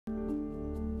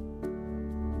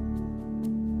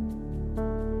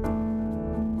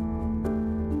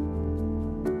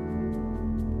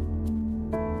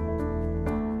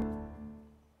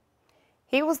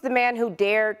He was the man who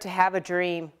dared to have a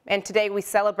dream, and today we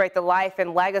celebrate the life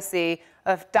and legacy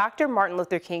of Dr. Martin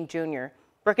Luther King Jr.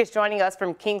 Brooke is joining us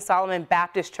from King Solomon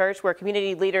Baptist Church, where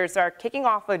community leaders are kicking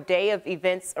off a day of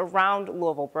events around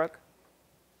Louisville. Brooke.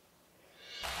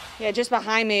 Yeah, just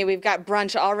behind me, we've got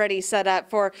brunch already set up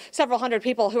for several hundred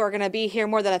people who are going to be here,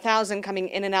 more than 1,000 coming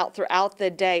in and out throughout the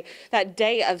day. That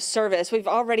day of service, we've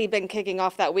already been kicking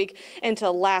off that week into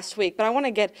last week. But I want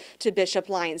to get to Bishop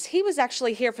Lyons. He was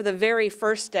actually here for the very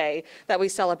first day that we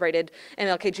celebrated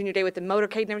MLK Jr. Day with the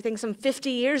motorcade and everything some 50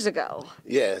 years ago.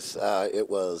 Yes, it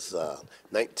was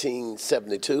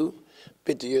 1972,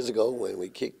 50 years ago when we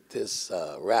kicked this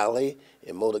rally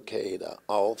and motorcade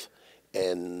off.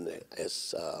 And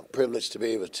it's a privilege to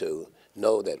be able to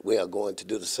know that we are going to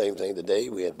do the same thing today.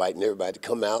 We're inviting everybody to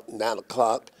come out at 9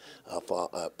 o'clock for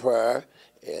prayer,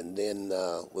 and then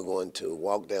we're going to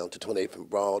walk down to 28th and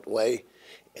Broadway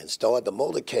and start the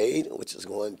motorcade, which is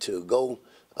going to go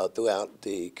throughout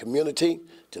the community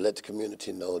to let the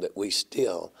community know that we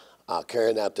still are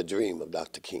carrying out the dream of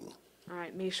Dr. King. All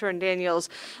right, Meshorn Daniels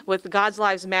with God's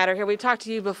Lives Matter here. We've talked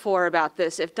to you before about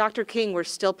this. If Dr. King were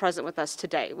still present with us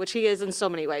today, which he is in so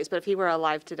many ways, but if he were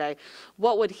alive today,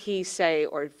 what would he say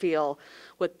or feel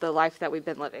with the life that we've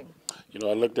been living? You know,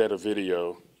 I looked at a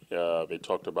video. They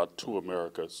talked about two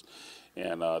Americas,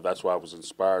 and that's why I was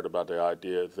inspired about the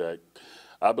idea that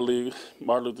I believe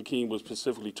Martin Luther King would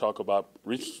specifically talk about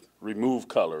remove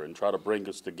color and try to bring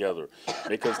us together,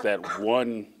 make us that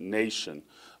one nation,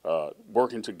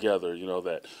 working together, you know,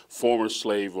 that former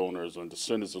slave owners and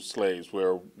descendants of slaves,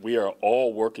 where we are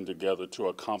all working together to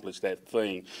accomplish that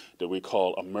thing that we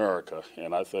call America.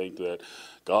 And I think that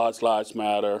God's lives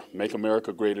matter, make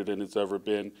America greater than it's ever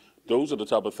been. Those are the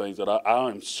type of things that I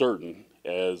am certain,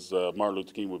 as Martin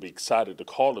Luther King would be excited to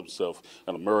call himself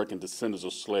an American descendant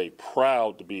of slave,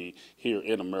 proud to be here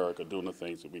in America doing the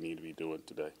things that we need to be doing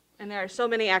today. And there are so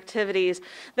many activities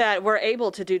that we're able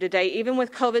to do today. Even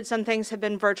with COVID, some things have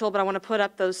been virtual, but I want to put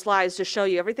up those slides to show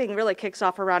you. Everything really kicks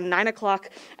off around 9 o'clock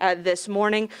this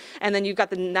morning. And then you've got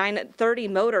the 9:30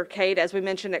 motorcade, as we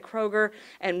mentioned, at Kroger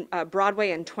and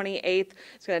Broadway and 28th.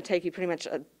 It's going to take you pretty much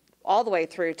all the way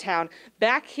through town.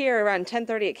 Back here around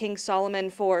 10:30 at King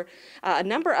Solomon for a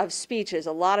number of speeches.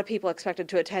 A lot of people expected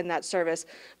to attend that service,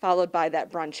 followed by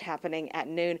that brunch happening at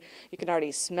noon. You can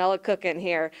already smell it cooking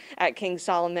here at King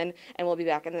Solomon, and we'll be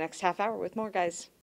back in the next half hour with more, guys.